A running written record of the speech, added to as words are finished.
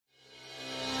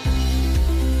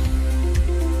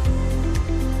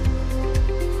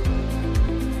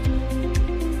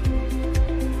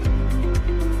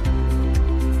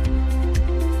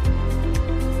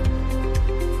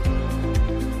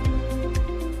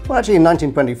Well, actually in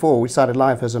 1924 we started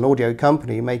life as an audio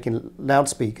company making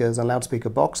loudspeakers and loudspeaker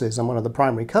boxes, and one of the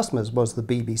primary customers was the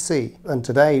BBC. And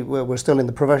today we're still in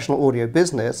the professional audio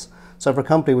business, so for a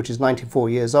company which is 94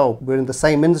 years old, we're in the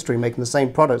same industry making the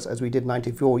same products as we did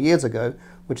 94 years ago,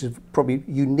 which is probably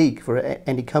unique for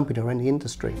any company or any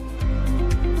industry.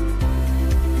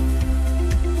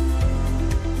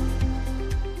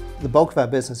 The bulk of our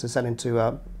business is selling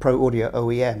to pro audio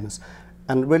OEMs.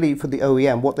 And really for the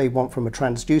OEM, what they want from a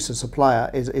transducer supplier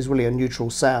is really a neutral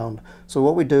sound. So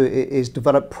what we do is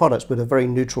develop products with a very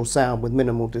neutral sound with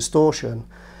minimal distortion.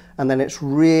 And then it's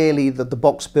really the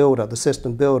box builder, the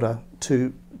system builder,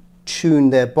 to tune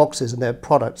their boxes and their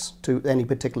products to any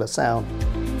particular sound.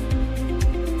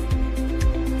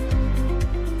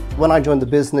 When I joined the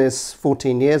business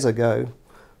 14 years ago,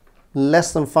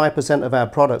 less than 5% of our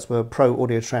products were pro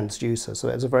audio transducers, so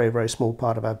it's a very, very small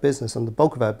part of our business, and the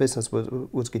bulk of our business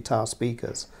was guitar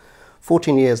speakers.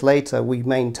 14 years later, we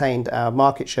maintained our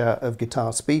market share of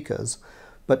guitar speakers,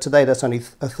 but today that's only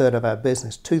a third of our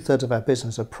business. 2/3 of our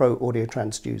business are pro audio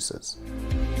transducers.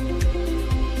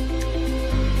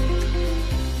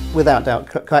 Without doubt,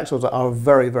 coaxials are a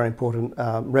very, very important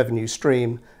revenue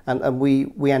stream, and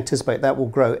we anticipate that will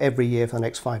grow every year for the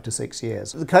next 5 to 6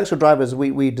 years. The coaxial drivers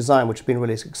we design, which have been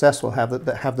really successful,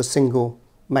 have the single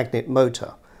magnet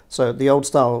motor. So the old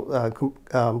style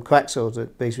coaxials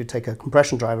that basically take a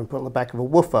compression driver and put it on the back of a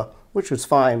woofer, which was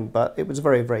fine, but it was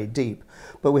very, very deep.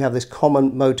 But we have this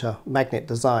common motor magnet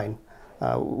design,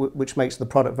 which makes the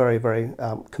product very, very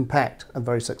compact and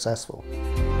very successful.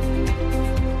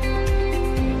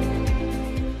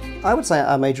 I would say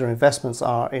our major investments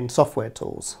are in software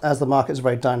tools. As the market is a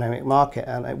very dynamic market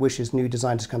and it wishes new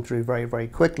designs to come through very, very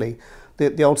quickly,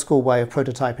 the old school way of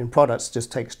prototyping products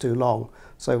just takes too long.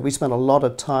 So we spend a lot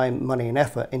of time, money and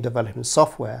effort in developing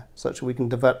software such that we can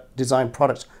design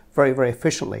products very, very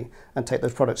efficiently and take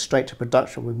those products straight to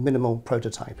production with minimal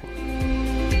prototyping.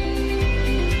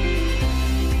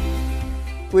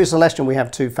 With Celestion, we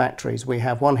have 2 factories. We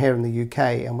have one here in the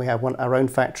UK and we have our own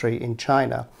factory in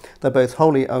China. They're both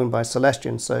wholly owned by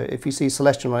Celestion, so if you see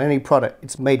Celestion on any product,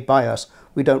 it's made by us.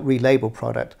 We don't relabel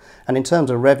product. And in terms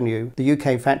of revenue, the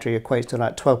UK factory equates to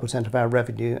about 12% of our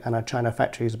revenue, and our China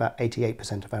factory is about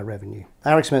 88% of our revenue.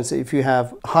 Our experience, if you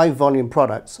have high volume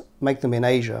products, make them in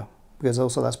Asia, because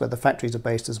also that's where the factories are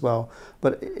based as well.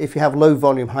 But if you have low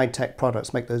volume, high tech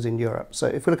products, make those in Europe. So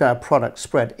if we look at our product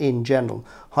spread in general,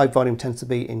 high volume tends to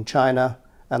be in China,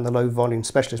 and the low volume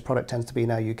specialist product tends to be in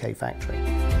our UK factory.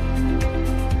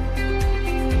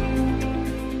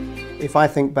 If I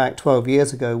think back 12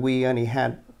 years ago, we only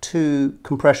had 2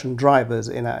 compression drivers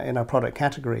in our product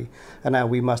category, and now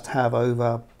we must have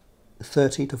over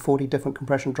 30 to 40 different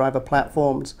compression driver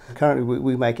platforms. Currently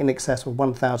we make in excess of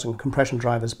 1,000 compression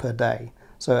drivers per day.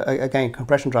 So again,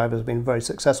 compression drivers have been very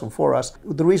successful for us.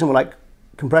 The reason we like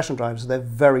compression drivers is they're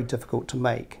very difficult to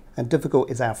make, and difficult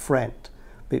is our friend,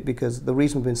 because the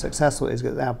reason we've been successful is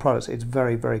that our product is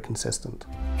very, very consistent.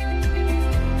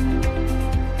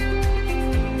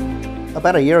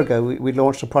 About a year ago, we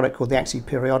launched a product called the Axi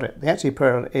Periodic. The Axi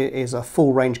Periodic is a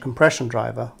full range compression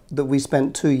driver that we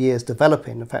spent 2 years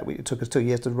developing. In fact, it took us 2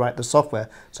 years to write the software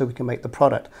so we can make the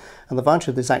product. And the advantage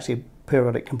of this Axi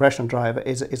Periodic compression driver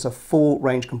is it's a full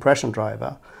range compression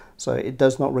driver. So it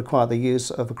does not require the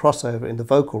use of a crossover in the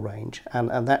vocal range.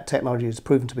 And that technology has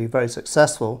proven to be very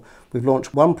successful. We've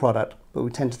launched one product, but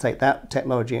we tend to take that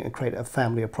technology and create a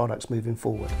family of products moving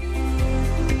forward.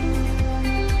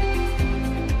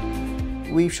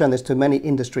 We've shown this to many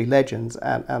industry legends,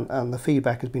 and the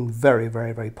feedback has been very,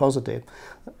 very, very positive.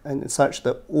 And it's such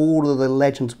that all of the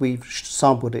legends we've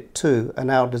sampled it to are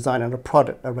now designing a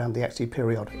product around the Axi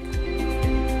Periodic.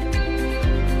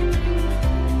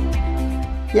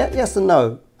 Yeah, yes and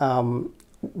no.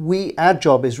 Our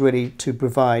job is really to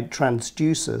provide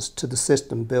transducers to the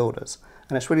system builders.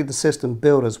 And it's really the system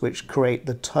builders which create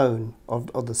the tone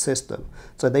of the system.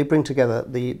 So they bring together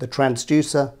the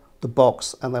transducer, the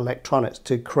box and the electronics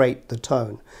to create the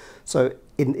tone. So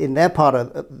in their part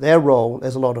of their role,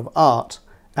 there's a lot of art.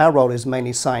 Our role is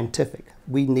mainly scientific.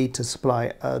 We need to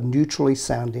supply a neutrally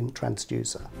sounding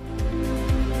transducer.